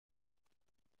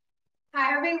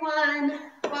Hi everyone,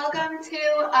 welcome to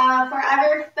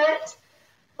Forever Fit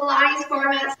Pilates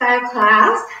format style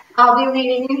class. I'll be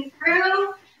leading you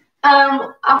through.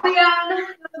 I'll be on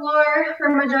the floor for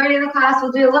the majority of the class.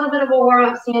 We'll do a little bit of a warm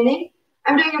up standing.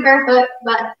 I'm doing it barefoot,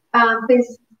 but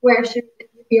please wear shoes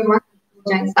if you're more comfortable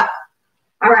doing stuff.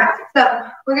 All right, so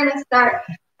we're gonna start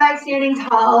by standing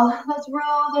tall. Let's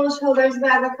roll those shoulders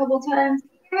back a couple times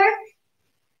here.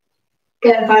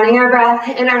 Good, finding our breath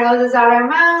in our noses, out our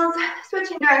mouths,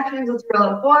 switching directions, let's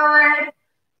roll it forward.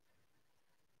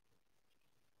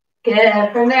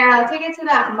 Good, from there, I'll take it to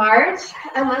that march,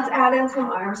 and let's add in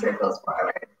some arm circles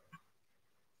forward.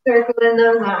 Circle in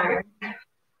those arms.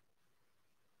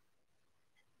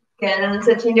 Good, and then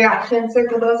switching directions,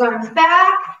 circle those arms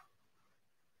back.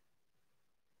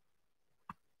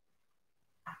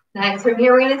 Nice, from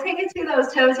here, we're gonna take it to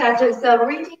those toe touches, so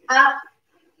reaching up,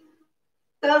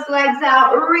 those legs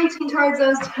out, reaching towards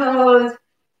those toes,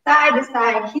 side to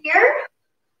side here.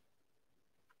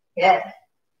 Good.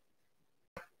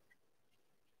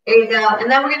 There you go.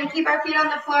 And then we're going to keep our feet on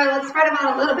the floor. Let's spread them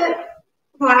out a little bit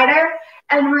wider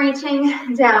and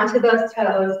reaching down to those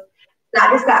toes,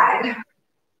 side to side.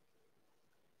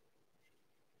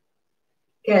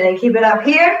 Good. Keep it up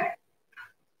here.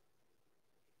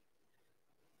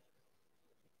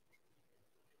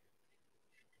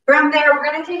 From there, we're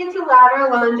going to take it to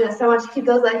lateral lunges. So I want you to keep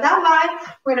those legs out wide.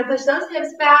 We're going to push those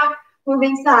hips back,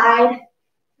 moving side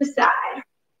to side.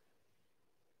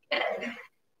 Good.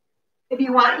 If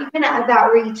you want, you can add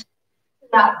that reach to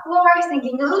that floor,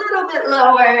 sinking a little bit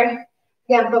lower.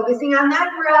 Again, focusing on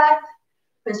that breath,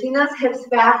 pushing those hips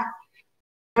back,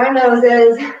 our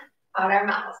noses, out our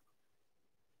mouths.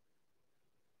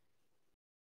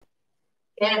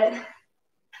 Good.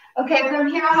 Okay, from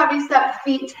here, I'll have you step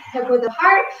feet hip width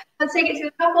apart. Let's take it to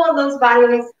a couple of those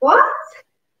bodyweight squats.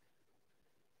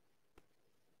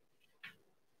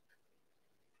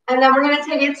 And then we're going to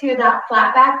take it to that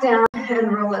flat back down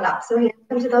and roll it up. So hands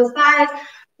come to those thighs.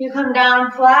 You come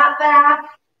down, flat back,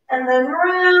 and then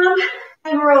round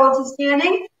and roll to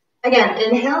standing. Again,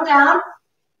 inhale down,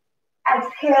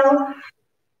 exhale,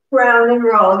 round and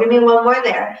roll. Give me one more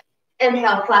there.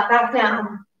 Inhale, flat back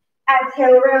down.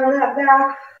 Exhale, round that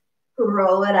back,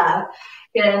 roll it up.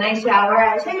 Get a nice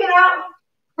shower. Check it out.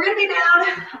 We're going to be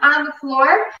down on the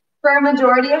floor for a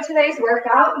majority of today's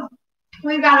workout.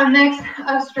 We've got a mix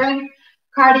of strength,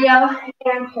 cardio,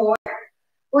 and core.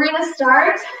 We're going to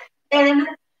start in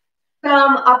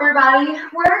some upper body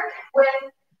work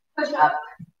with push-up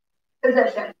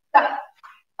position. So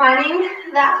finding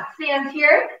that stance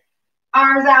here,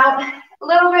 arms out a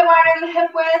little bit wider than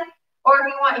hip width, or if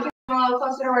you want, you can come a little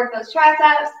closer to work those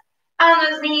triceps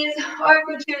on those knees, or if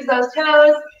you choose those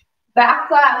toes, back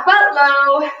flat, butt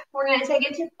low. We're going to take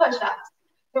it to push-ups.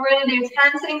 So we're going to do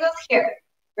 10 singles here.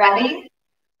 Ready?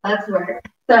 Let's work.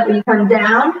 So you come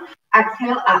down,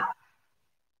 exhale up,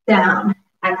 down,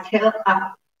 exhale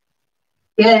up.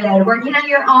 Good. Working at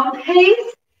your own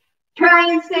pace.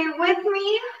 Try and stay with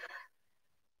me.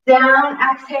 Down,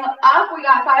 exhale up. We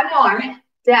got 5 more.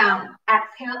 Down,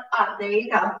 exhale up. There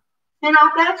you go. Spin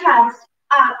off that chest.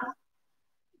 Up,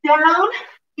 down.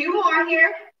 2 more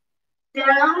here.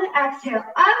 Down, exhale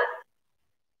up,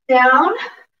 down.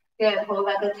 Good. Hold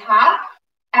at the top.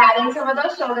 Adding some of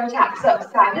those shoulder taps. So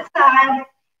side to side,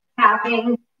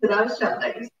 tapping to those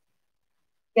shoulders.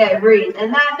 Good. Breathe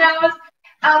in that nose,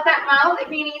 out that mouth.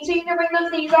 If you need to, you can bring those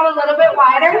knees out a little bit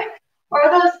wider, or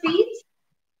those feet.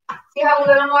 So you have a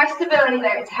little more stability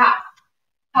there. Tap.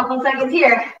 Couple seconds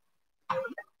here.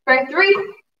 For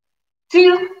 3,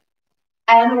 2,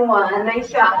 and 1. Nice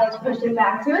job. Let's push it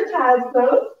back to a child's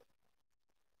pose.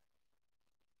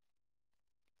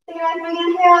 Again, big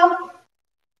inhale.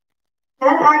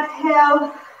 And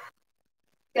exhale.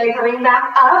 Good, coming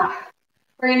back up.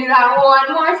 We're going to do that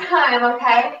one more time,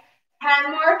 okay?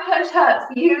 10 more push-ups.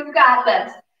 You've got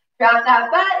this. Drop that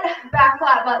butt, back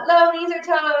flat, butt low, knees or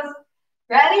toes.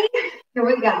 Ready? Here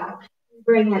we go.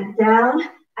 Bring it down,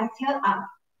 exhale up.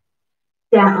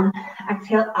 Down,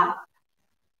 exhale up.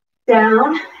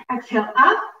 Down, exhale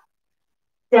up.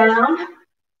 Down.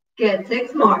 Good,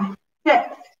 6 more.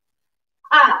 6.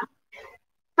 Up.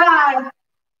 5.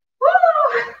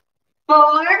 Woo!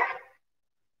 4,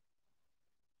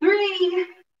 3,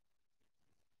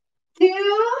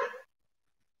 2,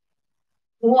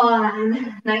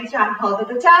 1. Nice job. Hold at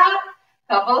the top.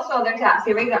 Couple shoulder taps.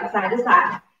 Here we go. Side to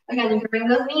side. Again, you can bring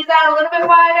those knees out a little bit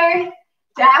wider.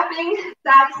 Tapping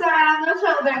side to side on those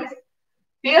shoulders.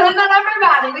 Feeling that upper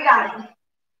body. We got it. A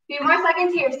few more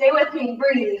seconds here. Stay with me.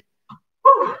 Breathe.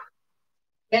 Woo.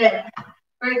 Good.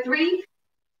 For 3,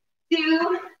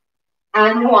 2,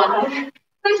 and 1.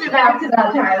 Push it back to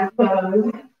that child's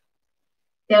pose.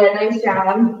 Good, nice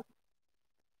job.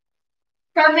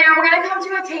 From there, we're gonna come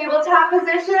to a tabletop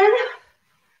position.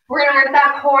 We're gonna work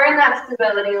that core and that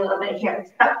stability a little bit here.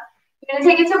 So we're gonna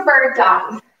take it to bird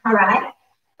dogs, all right?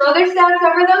 Shoulders stacked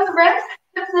over those ribs,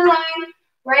 hips in line,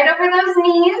 right over those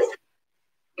knees.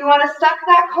 You wanna suck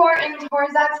that core in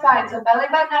towards that spine. So belly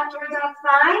button up towards that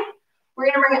spine.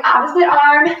 We're gonna bring opposite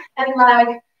arm and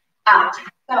leg out.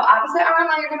 So opposite arm and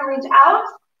leg, you're gonna reach out.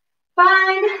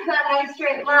 Find that nice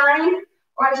straight line,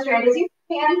 or as straight as you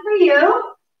can for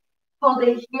you. Hold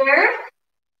it here.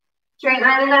 Straight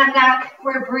line in that neck.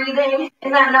 We're breathing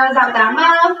in that nose, out that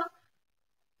mouth.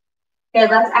 Good,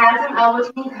 let's add some elbow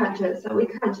to knee crunches. So we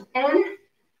crunch in,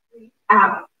 reach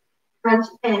out. Crunch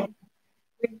in,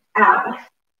 reach out.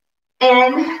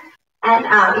 In and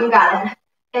out. You got it.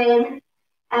 In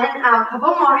and out.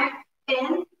 Couple more.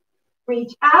 In,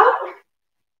 reach out.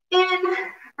 In,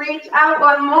 reach out.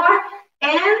 One more.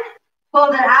 In,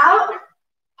 hold it out.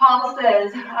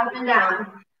 Pulses up and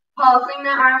down. Pulsing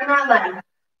that arm and that leg.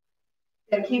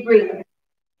 Good, keep breathing.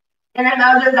 And then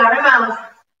noses out of mouth.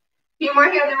 A few more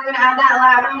here, then we're gonna add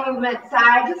that lateral movement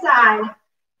side to side.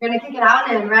 We're gonna kick it out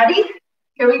and in. Ready?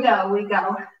 Here we go. We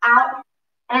go out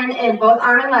and in. Both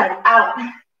arm and leg. Out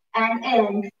and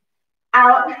in.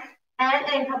 Out and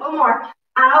in. Couple more.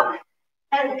 Out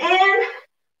and in.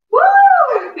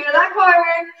 Woo! Feel that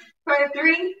forward for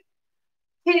 3,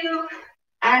 2,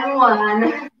 and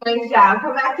 1. Nice job.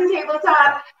 Come back to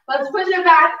tabletop. Let's push it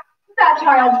back to that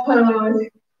child's pose.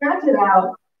 Stretch it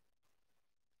out.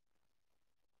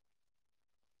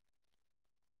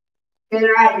 Good,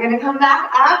 all right. You're gonna come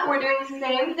back up. We're doing the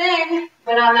same thing,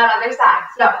 but on that other side.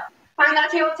 So find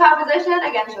that tabletop position.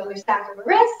 Again, shoulders stacked over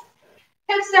wrists,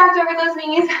 hips stacked over those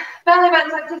knees, belly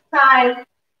button tucked to the side.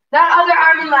 That other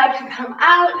arm and leg can come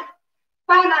out.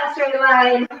 Find that straight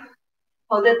line.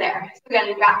 Hold it there. So again,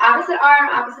 you've got opposite arm,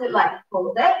 opposite leg.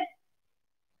 Hold it.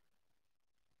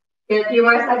 Get a few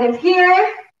more seconds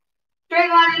here. Straight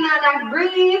line in that neck.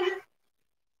 Breathe.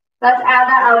 Let's add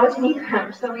that elbow to knee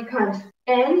crunch. So we crunch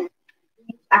in,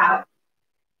 reach out.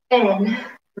 In,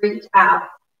 reach out.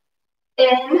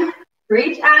 In,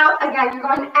 reach out. Again, you're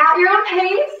going at your own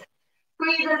pace.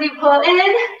 Squeeze as you pull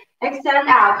in. Extend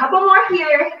out. Couple more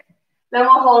here. Then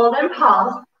we'll hold and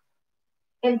pulse.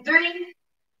 In 3,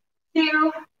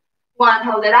 2, 1.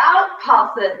 Hold it out.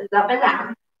 Pulses up and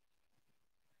down.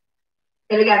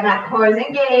 Good again. That core is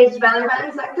engaged. Belly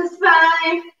button sucked to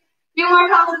spine. Few more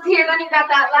pulses here. Then you got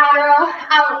that lateral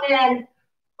out and in.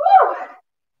 Woo!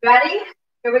 Ready?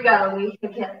 Here we go. We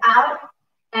kick it out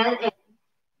and in.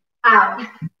 Out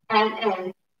and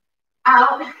in.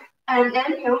 Out and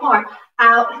in. Few more.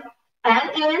 Out and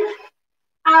in.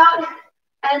 Out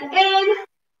and in.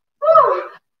 Woo!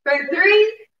 For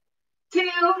 3, 2,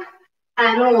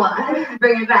 and 1.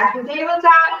 Bring it back to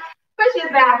tabletop. Push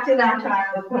it back to that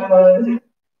child's pose.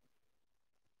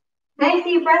 Nice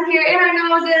deep breath here in our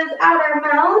noses, out our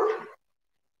mouth.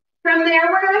 From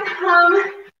there, we're going to come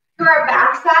to our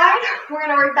back side. We're going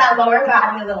to work that lower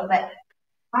body a little bit.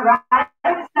 All right?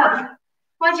 So I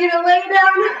want you to lay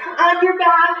down on your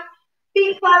back,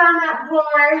 feet flat on that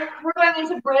floor. We're going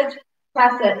into bridge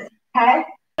presses, okay?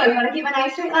 So you want to keep a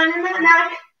nice straight line in that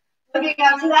neck, looking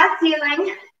up to that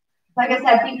ceiling. Like I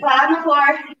said, feet flat on the floor.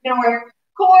 You're going to work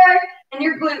core and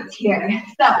your glutes here.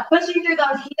 So pushing through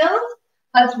those heels,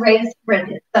 let's raise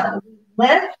bridges. So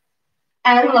lift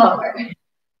and lower.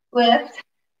 Lift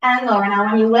and lower.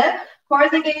 Now when you lift, core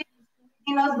is engaged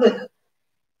in those glutes.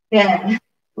 Good.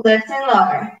 Lift and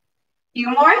lower. Few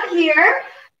more here.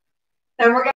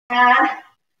 Then we're going to add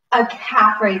a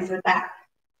calf raise with that.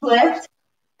 Lift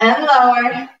and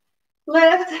lower.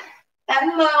 Lift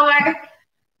and lower.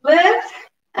 Lift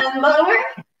and lower.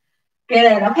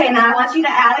 Good. Okay, now I want you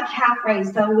to add a calf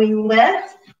raise. So we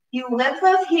lift. You lift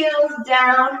those heels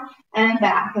down and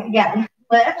back. Again,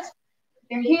 lift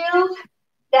your heels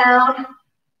down,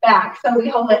 back. So we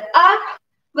hold it up,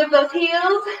 lift those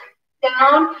heels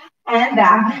down and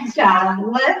back. Nice job.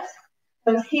 Lift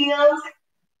those heels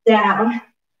down,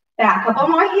 back. Couple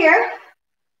more here.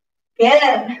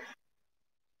 Good.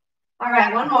 All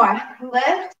right, one more.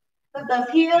 Lift those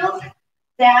heels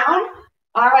down.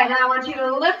 All right, now I want you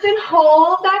to lift and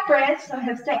hold that bridge. So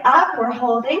hips stay up. We're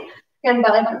holding. Again,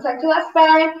 belly button tucked to that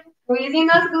spine. Squeezing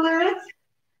those glutes.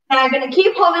 And I'm going to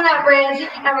keep holding that bridge.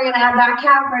 And we're going to add that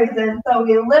calf raise in. So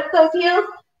we lift those heels,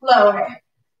 lower.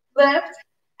 Lift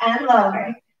and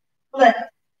lower. Lift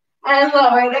and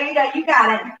lower. There you go. You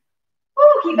got it.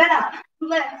 Woo, keep it up.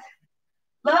 Lift.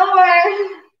 Lower.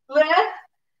 Lift.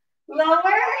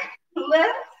 Lower.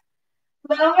 Lift.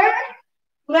 Lower.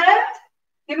 Lift.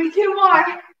 Give me 2 more.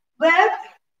 Lift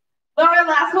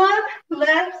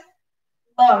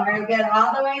lower. Good,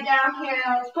 all the way down here.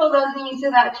 Let's pull those knees to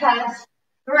that chest.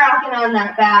 Rocking on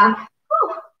that back.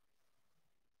 Whew.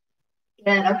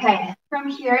 Good, okay. From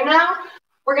here now,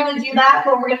 we're gonna do that,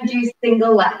 but we're gonna do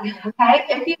single leg, okay?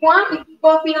 If you want, you keep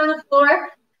both feet on the floor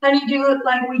and you do it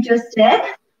like we just did.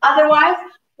 Otherwise,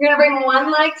 you're gonna bring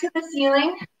one leg to the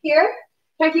ceiling here.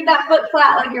 Try to keep that foot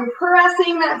flat like you're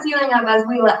pressing that ceiling up as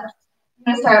we lift.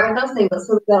 I'm gonna start with those singles.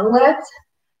 So we're gonna lift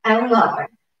and lower,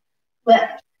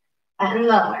 lift and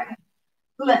lower,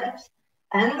 lift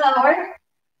and lower,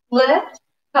 lift.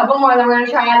 Couple more, then we're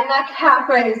gonna try adding that calf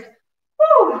raise.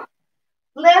 Woo.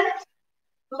 Lift,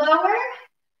 lower,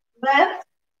 lift,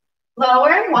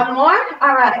 lower. One more.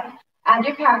 All right. Add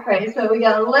your calf raise. So we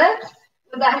go lift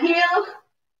with that heel,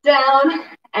 down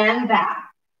and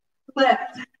back.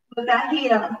 Lift with that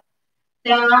heel,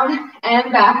 down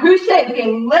and back. Who's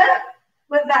shaking? Lift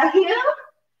with that heel,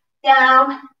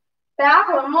 down, back.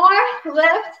 One more.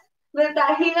 Lift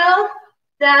that heel,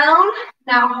 down.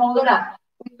 Now hold it up.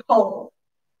 We hold.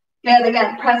 Good.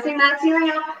 Again, pressing that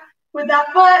ceiling up with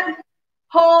that foot.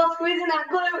 Hold, squeezing that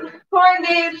glute, core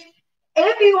engaged.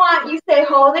 If you want, you stay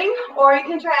holding, or you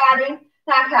can try adding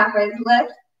that calf raise.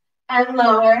 Lift and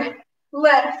lower,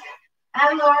 lift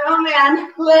and lower. Oh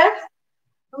man, lift,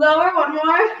 lower. One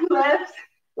more, lift.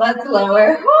 Let's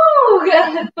lower. Woo,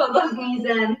 good. Put those knees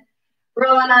in.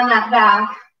 Rolling on that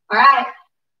back. All right,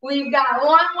 we've got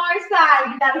one more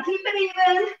side. You gotta keep it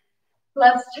even.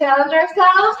 Let's challenge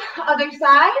ourselves. Other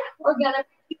side. We're gonna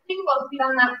keep both feet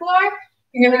on that floor.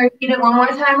 You're gonna repeat it one more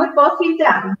time with both feet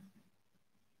down.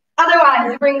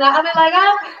 Otherwise, bring the other leg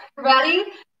up. Ready?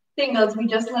 Singles. We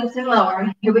just lift and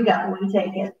lower. Here we go. We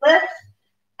take it. Lift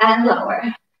and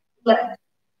lower. Lift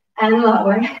and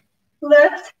lower.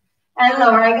 Lift and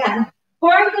lower again.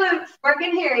 Core glutes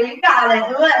working here. You got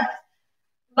it. Lift.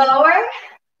 Lower.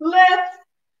 Lift.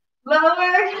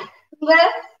 Lower.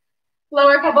 Lift.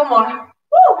 Lower. A couple more.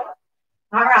 Woo.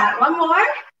 All right. One more.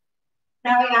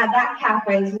 Now we got that calf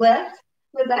raise. Lift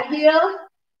with that heel,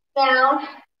 down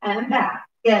and back.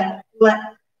 Good.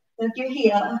 Lift your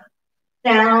heel,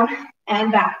 down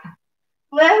and back.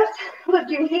 Lift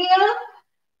your heel,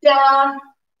 down,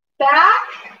 back.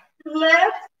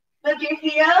 Lift your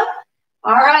heel.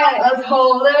 All right, let's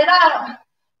hold it up.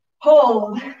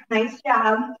 Hold. Nice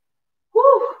job.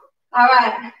 Whew. All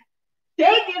right.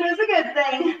 Shaking is a good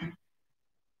thing.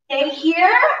 Stay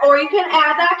here, or you can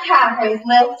add that calf raise.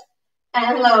 Lift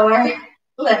and lower.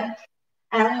 Lift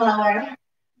and lower.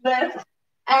 Lift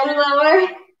and lower.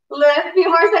 Lift. A few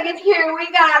more seconds here. We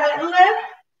got it. Lift.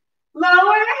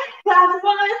 Lower. That's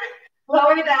one.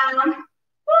 Lower down.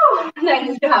 Woo.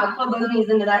 Nice job. Pull those knees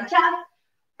into that chest.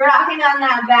 Rocking on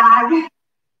that back.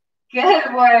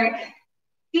 Good work.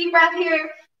 Deep breath here.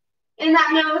 In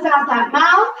that nose, out that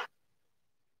mouth.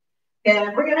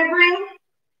 Good. We're going to bring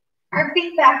our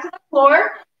feet back to the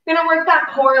floor. We're going to work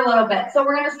that core a little bit. So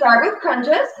we're going to start with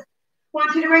crunches. I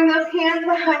want you to bring those hands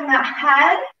behind that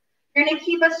head. You're going to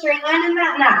keep a straight line in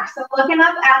that neck. So looking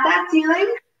up at that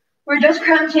ceiling, we're just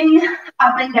crunching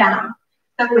up and down.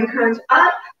 So we crunch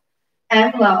up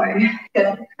and lower.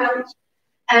 Good. Crunch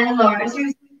and lower. So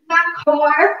you see that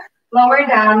core, lower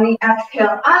down. We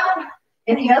exhale up,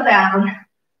 inhale down.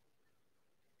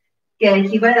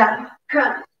 Good. Keep it up.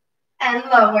 Crunch and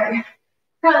lower.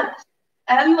 Crunch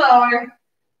and lower.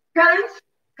 Crunch.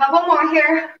 Couple more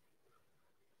here.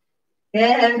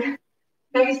 Good.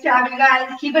 Nice job, you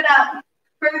guys. Keep it up.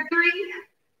 For 3,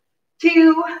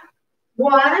 2,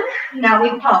 1. Now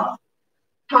we pulse.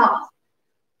 Pulse.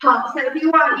 Pulse. So if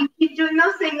you want, you keep doing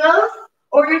those singles,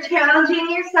 or you're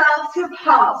challenging yourself to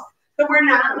pulse. So we're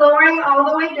not lowering all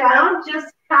the way down,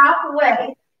 just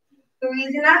halfway.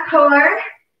 Squeezing that core.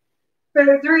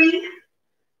 For 3,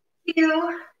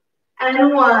 2,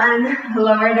 and 1.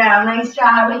 Lower down. Nice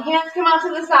job. Hands come out to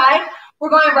the side. We're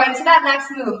going right to that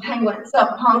next move, penguin. So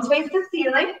palms face the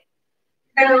ceiling.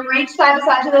 You're going to reach side to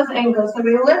side to those ankles. So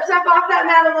we lift up off that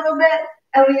mat a little bit,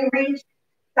 and we reach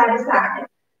side to side.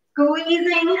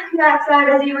 Squeezing that side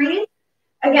as you reach.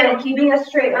 Again, keeping a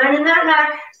straight line in that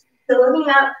neck. Still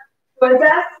looking up towards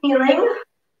that ceiling.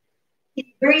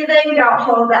 Keep breathing. Don't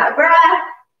hold that breath.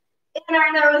 In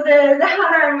our noses,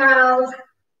 out our mouths.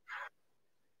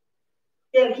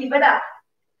 Good. Keep it up.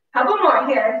 Couple more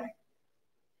here.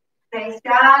 Nice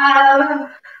job.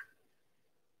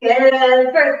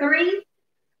 Good. For 3,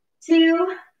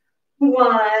 2,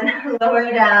 1. Lower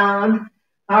down.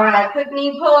 All right. Quick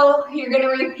knee pull. You're going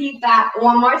to repeat that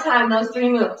one more time, those 3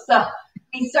 moves. So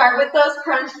we start with those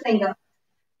crunch singles.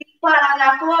 Feet flat on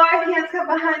that floor. Hands come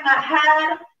behind that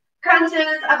head.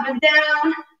 Crunches up and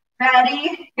down.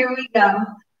 Ready? Here we go.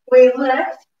 We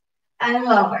lift and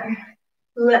lower.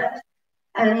 Lift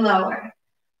and lower.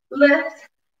 Lift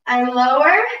and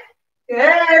lower.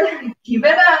 Good. Keep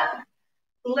it up.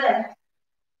 Lift,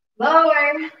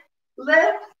 lower,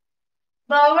 lift,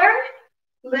 lower,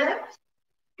 lift.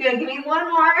 Good. Give me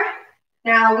one more.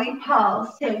 Now we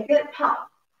pulse. Take it. Pulse.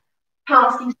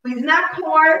 Pulse. Keep squeezing that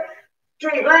core.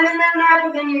 Straight line in that neck,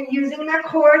 but then you're using that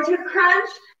core to crunch,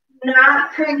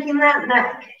 not cranking that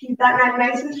neck. Keep that neck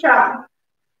nice and strong.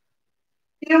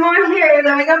 A few more here,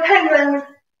 then we go penguins.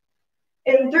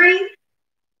 In 3,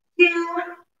 2,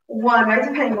 1. Right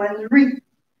to penguins. Reach,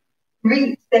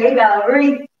 reach. There you go.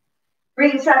 Reach,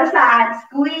 reach side to side.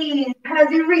 Squeeze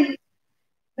as you reach.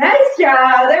 Nice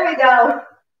job. There we go.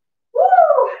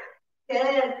 Woo!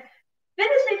 Good.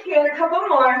 Finish it here. A couple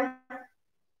more.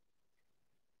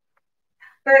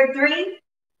 For 3,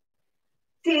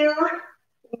 2,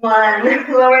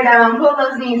 1. Lower down. Pull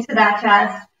those knees to that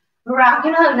chest.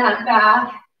 Rocking on that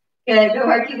back. Good. Good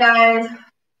work, you guys.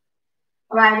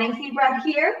 All right, nice deep breath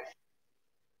here.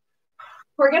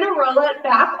 We're going to roll it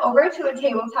back over to a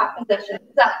tabletop position.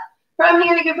 So from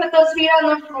here, you can put those feet on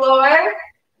the floor,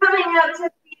 coming up to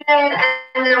feet in,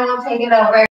 and then we'll take it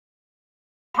over.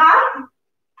 Top.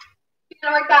 You're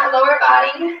going to work that lower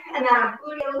body and that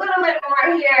booty a little bit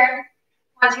more here.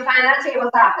 Once you find that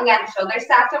tabletop, again, shoulders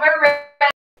stacked over wrists,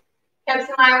 hips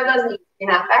in line with those knees.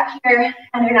 You're not back here,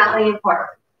 and you're not leaning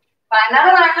forward. Find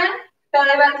that alignment. Belly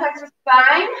button tucks your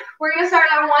spine. We're going to start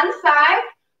on one side.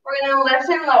 We're going to lift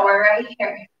and lower right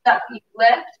here. So you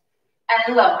lift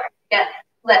and lower. Good.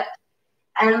 Lift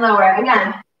and lower.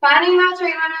 Again, finding that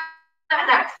straight line that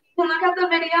next. You can look at the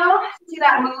video to see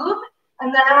that move.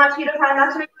 And then I want you to find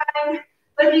that straight line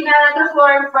looking down at the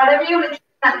floor in front of you and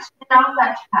that chin off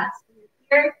that chest.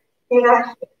 Here,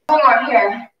 here. One more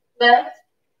here. Lift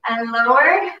and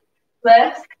lower.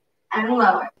 Lift and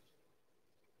lower.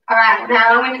 All right,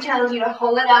 now I'm going to challenge you to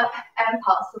hold it up and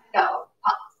pulse. Let's go.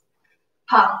 Pulse,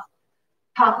 pulse,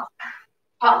 pulse,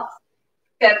 pulse.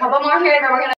 Good. A couple more here,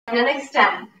 then we're going to bend and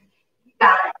extend. You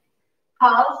got it.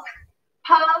 Pulse,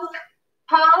 pulse,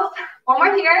 pulse. One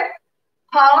more here.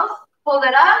 Pulse, hold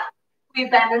it up. We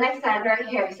bend and extend right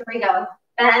here. So here we go.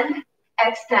 Bend,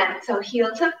 extend. So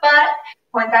heel to butt,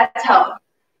 point that toe.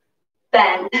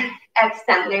 Bend,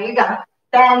 extend. There you go.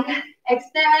 Bend,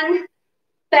 extend,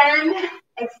 bend,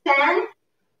 extend.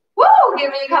 Woo!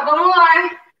 Give me a couple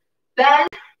more. Bend,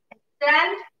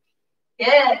 extend.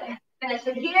 Good. Finish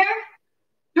it here.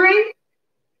 3,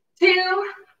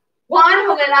 2, 1.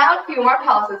 Hold it out. A few more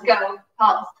pulses. Go.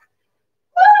 Pulse.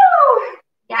 Woo!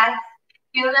 Yes.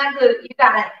 Feel that glute. You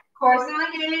got it. Core still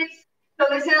engaged.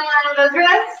 Focus in the line of those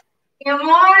wrists. A few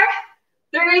more.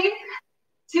 3,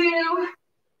 2,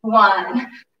 1.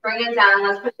 Bring it down.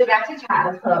 Let's push it back to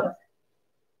child's pose.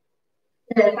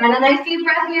 Good. Find a nice deep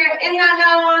breath here. In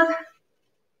that nose.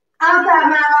 Out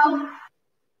that mouth.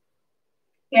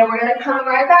 Okay, we're going to come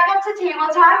right back up to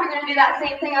tabletop. We're going to do that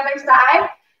same thing other side.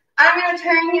 I'm going to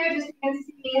turn here just so you can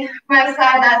see my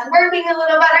side that's working a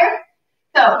little better.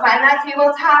 So find that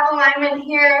tabletop alignment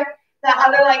here. The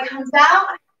other leg comes out.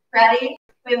 Ready?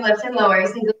 We lift and lower.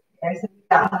 Single here. So we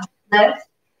go. Lift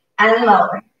and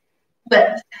lower.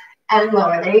 Lift and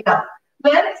lower. There you go.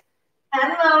 Lift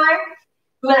and lower.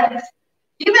 Lift.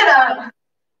 Keep it up.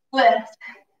 Lift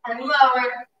and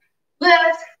lower.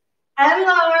 Lift and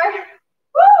lower.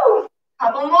 Woo!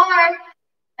 Couple more.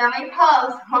 Now we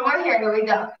pulse. One more here. Here we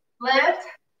go. Lift,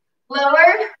 lower,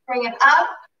 bring it up.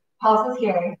 Pulse is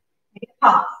here.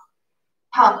 Pulse,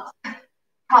 pulse,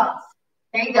 pulse.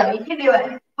 There you go. You can do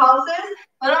it. Pulses.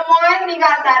 A little more, and you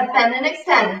got that. Bend and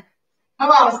extend. Come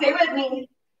on, stay with me.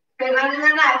 Straight line in the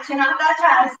neck. Chin off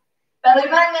that chest. Belly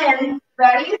button in.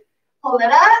 Ready? Hold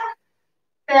it up.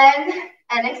 Bend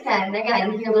and extend.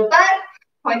 Again, heel to butt.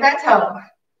 Point that toe.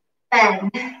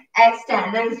 Bend,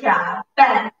 extend. Nice job.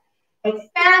 Bend,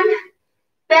 extend,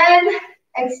 bend,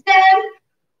 extend.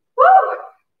 Woo!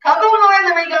 Couple more,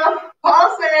 then we go.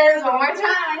 Pulses. One more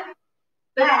time.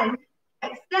 Bend,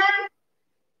 extend,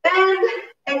 bend,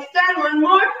 extend. One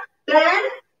more.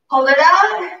 Bend. Hold it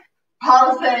out.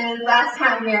 Pulses. Last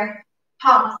time here.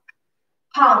 Pulse,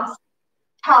 pulse,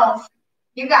 pulse.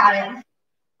 You got it.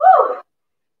 Woo!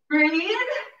 Breathe.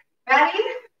 Ready?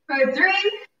 For 3,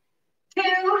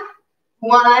 2,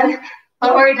 1.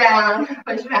 Lower down.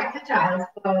 Push back to child's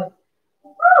pose.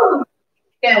 Woo!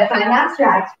 Good. Find that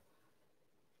stretch.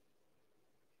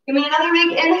 Give me another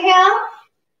big inhale.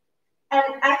 And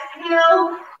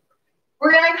exhale.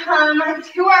 We're going to come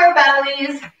to our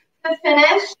bellies to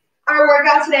finish our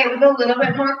workout today with a little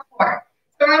bit more core.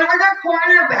 So we're going to work our core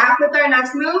and our back with our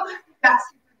next move. That's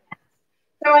super fast.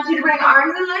 So I want you to bring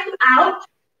arms and legs out.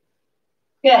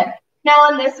 Good. Now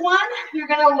on this one, you're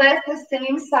gonna lift the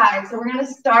same side. So we're gonna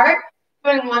start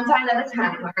doing one side at a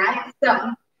time, all right?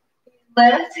 So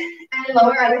lift and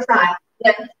lower other side,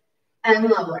 lift and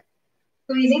lower.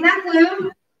 Squeezing that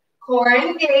glute, core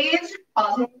engaged,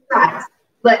 alternate sides.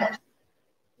 Lift,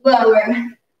 lower,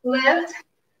 lift,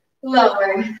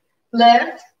 lower,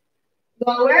 lift,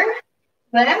 lower,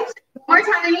 lift. One more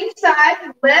time on each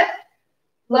side, lift,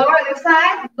 lower other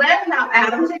side, lift. Now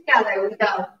add them together. We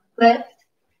go, lift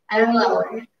and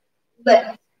lower,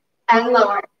 lift and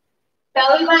lower.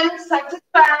 Belly button stuck to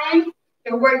spine.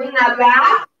 You're working that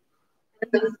back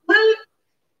and the glute.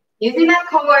 Using that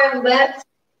core, lift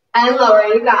and lower.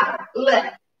 You got it.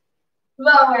 Lift,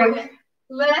 lower,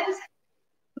 lift,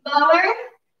 lower,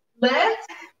 lift.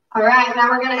 All right, now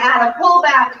we're going to add a pull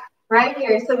back right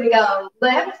here. So we go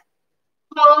lift,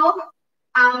 pull,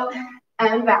 out,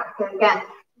 and back. So again,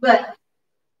 lift,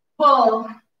 pull,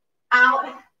 out,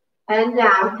 and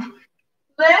down.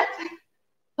 Lift,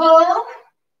 pull,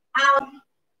 out,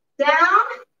 down,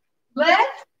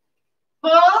 lift,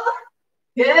 pull.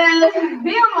 Good.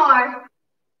 Feel more.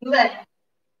 Lift,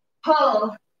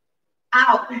 pull,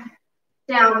 out,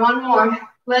 down. One more.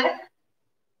 Lift,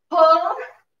 pull,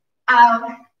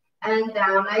 out, and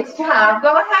down. Nice job.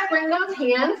 Go ahead, bring those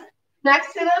hands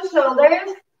next to those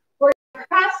shoulders. We're going to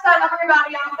press that upper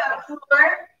body off that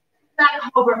floor.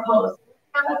 That cobra pose.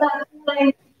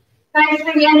 Nice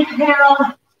big inhale.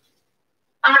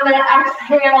 On the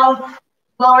exhale,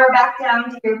 lower back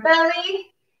down to your belly.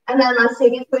 And then let's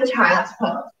take it to a child's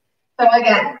pose. So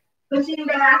again, pushing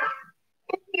back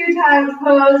into your child's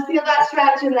pose. Feel that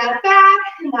stretch in that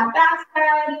back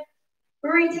side.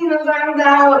 Reaching those arms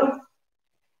out.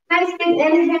 Nice big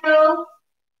inhale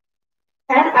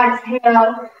and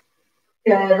exhale.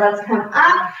 Good. Let's come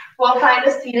up. We'll find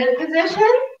a seated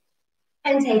position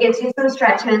and take it to some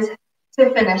stretches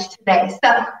to finish today.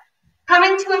 So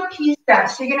coming to a P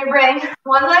stretch, you're going to bring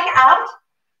one leg out.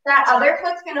 That other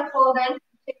foot's going to fold in,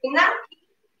 taking that P.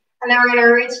 And then we're going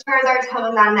to reach towards our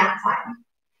toes on that side.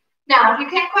 Now, if you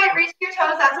can't quite reach your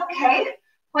toes, that's okay.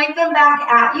 Point them back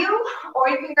at you, or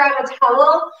you can grab a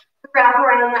towel to wrap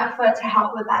around that foot to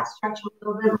help with that stretch a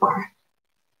little bit more.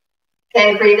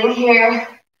 Okay, breathing here.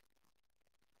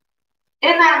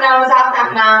 In that nose, out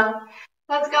that mouth.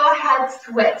 Let's go ahead,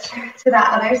 switch to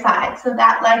that other side. So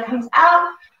that leg comes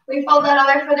out. We fold that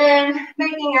other foot in,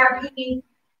 making our P,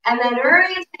 and then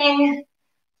reaching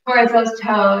towards those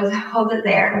toes. Hold it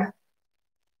there.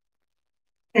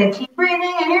 Okay, keep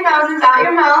breathing in your noses, out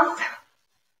your mouth.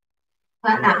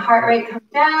 Let that heart rate come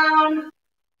down.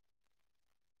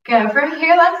 Good. From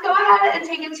here, let's go ahead and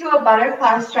take it to a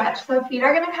butterfly stretch. So feet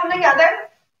are going to come together.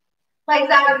 Like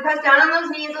that. Press down on those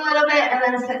knees a little bit and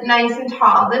then sit nice and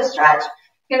tall. This stretch is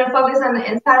going to focus on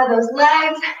the inside of those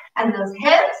legs and those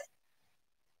hips.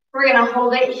 We're going to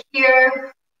hold it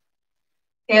here.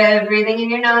 Good. Breathing in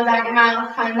your nose, out your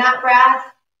mouth. Find that breath.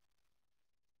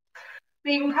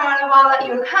 Being proud of all that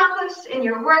you accomplished in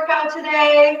your workout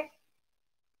today.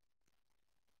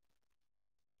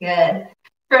 Good.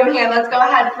 From here, let's go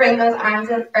ahead and bring those arms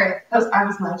in, or those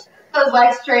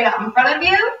legs straight out in front of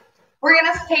you. We're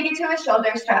going to take you to a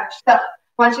shoulder stretch. So I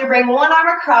want you to bring one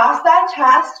arm across that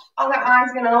chest. Other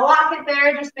arm's going to lock it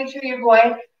there. Just make sure you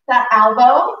avoid that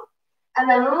elbow. And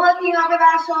then looking over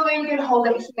that shoulder, you can hold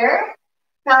it here.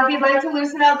 Now, if you'd like to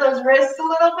loosen out those wrists a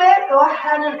little bit, go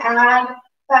ahead and add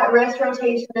that wrist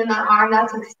rotation in that arm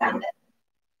that's extended.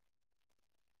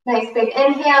 Nice big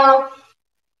inhale.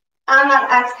 On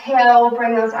that exhale,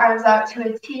 bring those arms out to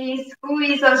a T.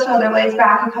 Squeeze those shoulder blades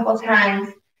back a couple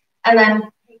times. And then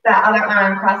take that other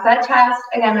arm across that chest.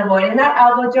 Again, avoiding that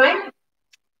elbow joint.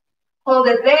 Hold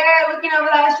it there, looking over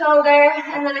that shoulder.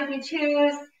 And then if you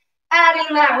choose,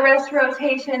 adding that wrist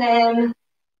rotation in.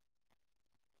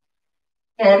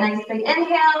 Good, nice big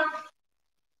inhale.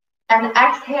 And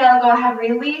exhale, go ahead,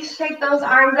 release, shake those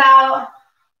arms out.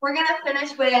 We're going to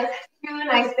finish with 2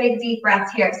 nice big deep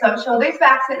breaths here. So shoulders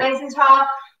back, sit nice and tall.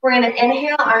 We're going to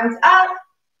inhale, arms up.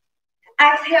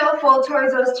 Exhale, fold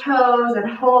towards those toes and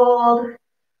hold.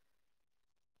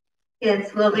 Good,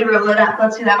 slowly roll it up.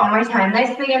 Let's do that one more time.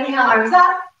 Nice big inhale, arms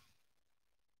up.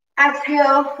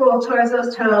 Exhale, fold towards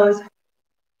those toes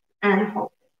and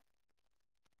hold.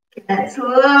 Good,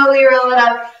 slowly roll it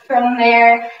up from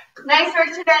there. Nice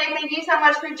work today. Thank you so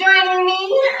much for joining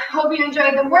me. Hope you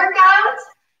enjoyed the workout.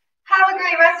 Have a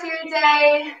great rest of your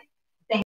day.